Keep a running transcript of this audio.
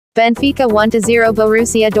Benfica 1-0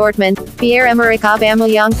 Borussia Dortmund. Pierre-Emerick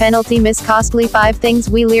Aubameyang penalty miss costly. 5 things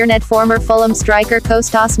we learnedFormer Fulham striker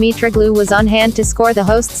Kostas Mitroglou was on hand to score the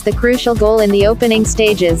hosts the crucial goal in the opening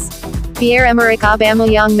stages. Pierre-Emerick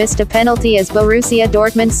Aubameyang missed a penalty as Borussia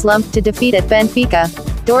Dortmund slumped to defeat at Benfica.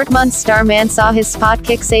 Dortmund's star man saw his spot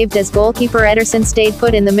kick saved as goalkeeper Ederson stayed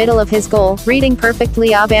put in the middle of his goal, reading perfectly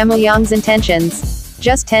Aubameyang's intentions.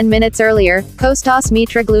 Just 10 minutes earlier, Kostas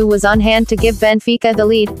Mitroglou was on hand to give Benfica the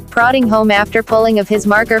lead, prodding home after pulling of his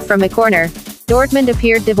marker from a corner. Dortmund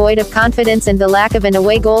appeared devoid of confidence and the lack of an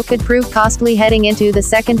away goal could prove costly heading into the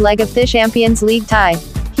second leg of the Champions League tie.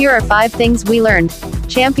 Here are 5 things we learned.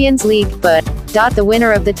 Champions League, but the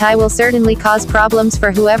winner of the tie will certainly cause problems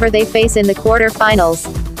for whoever they face in the quarter-finals.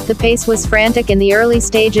 The pace was frantic in the early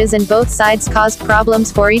stages and both sides caused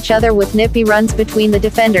problems for each other with nippy runs between the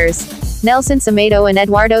defenders. Nelson Semedo and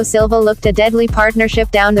Eduardo Silva looked a deadly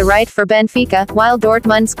partnership down the right for Benfica, while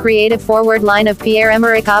Dortmund's creative forward line of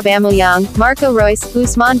Pierre-Emerick Aubameyang, Marco Reus,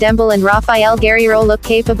 Ousmane Dembele and Rafael Guerreiro look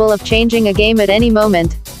capable of changing a game at any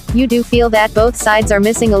moment. You do feel that both sides are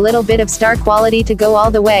missing a little bit of star quality to go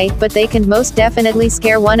all the way, but they can most definitely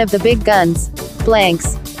scare one of the big guns.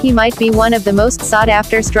 Blanks. He might be one of the most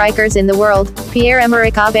sought-after strikers in the world.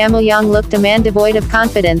 Pierre-Emerick Aubameyang looked a man devoid of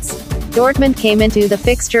confidence. Dortmund came into the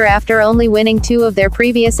fixture after only winning 2 of their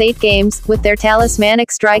previous 8 games, with their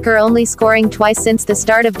talismanic striker only scoring twice since the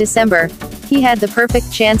start of December. He had the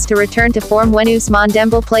perfect chance to return to form when Ousmane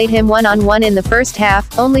Dembele played him one-on-one in the first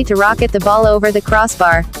half, only to rocket the ball over the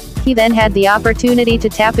crossbar. He then had the opportunity to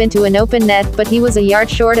tap into an open net, but he was a yard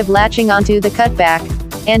short of latching onto the cutback.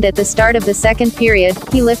 And at the start of the second period,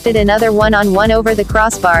 he lifted another one-on-one over the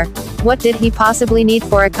crossbar. What did he possibly need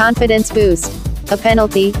for a confidence boost? A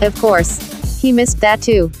penalty, of course. He missed that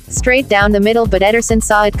too. Straight down the middle, but Ederson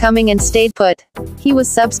saw it coming and stayed put. He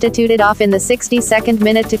was substituted off in the 62nd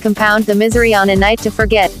minute to compound the misery on a night to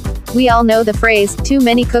forget. We all know the phrase, too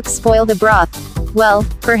many cooks spoil the broth. Well,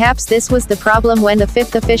 perhaps this was the problem when the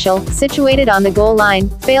 5th official, situated on the goal line,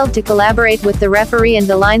 failed to collaborate with the referee and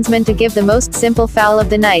the linesman to give the most simple foul of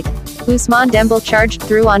the night. Ousmane Dembele charged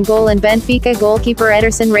through on goal and Benfica goalkeeper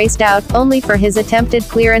Ederson raced out, only for his attempted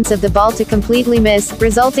clearance of the ball to completely miss,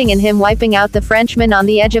 resulting in him wiping out the Frenchman on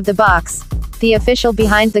the edge of the box. The official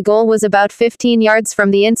behind the goal was about 15 yards from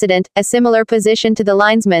the incident, a similar position to the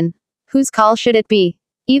linesman. Whose call should it be?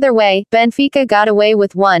 Either way, Benfica got away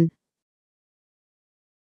with 1.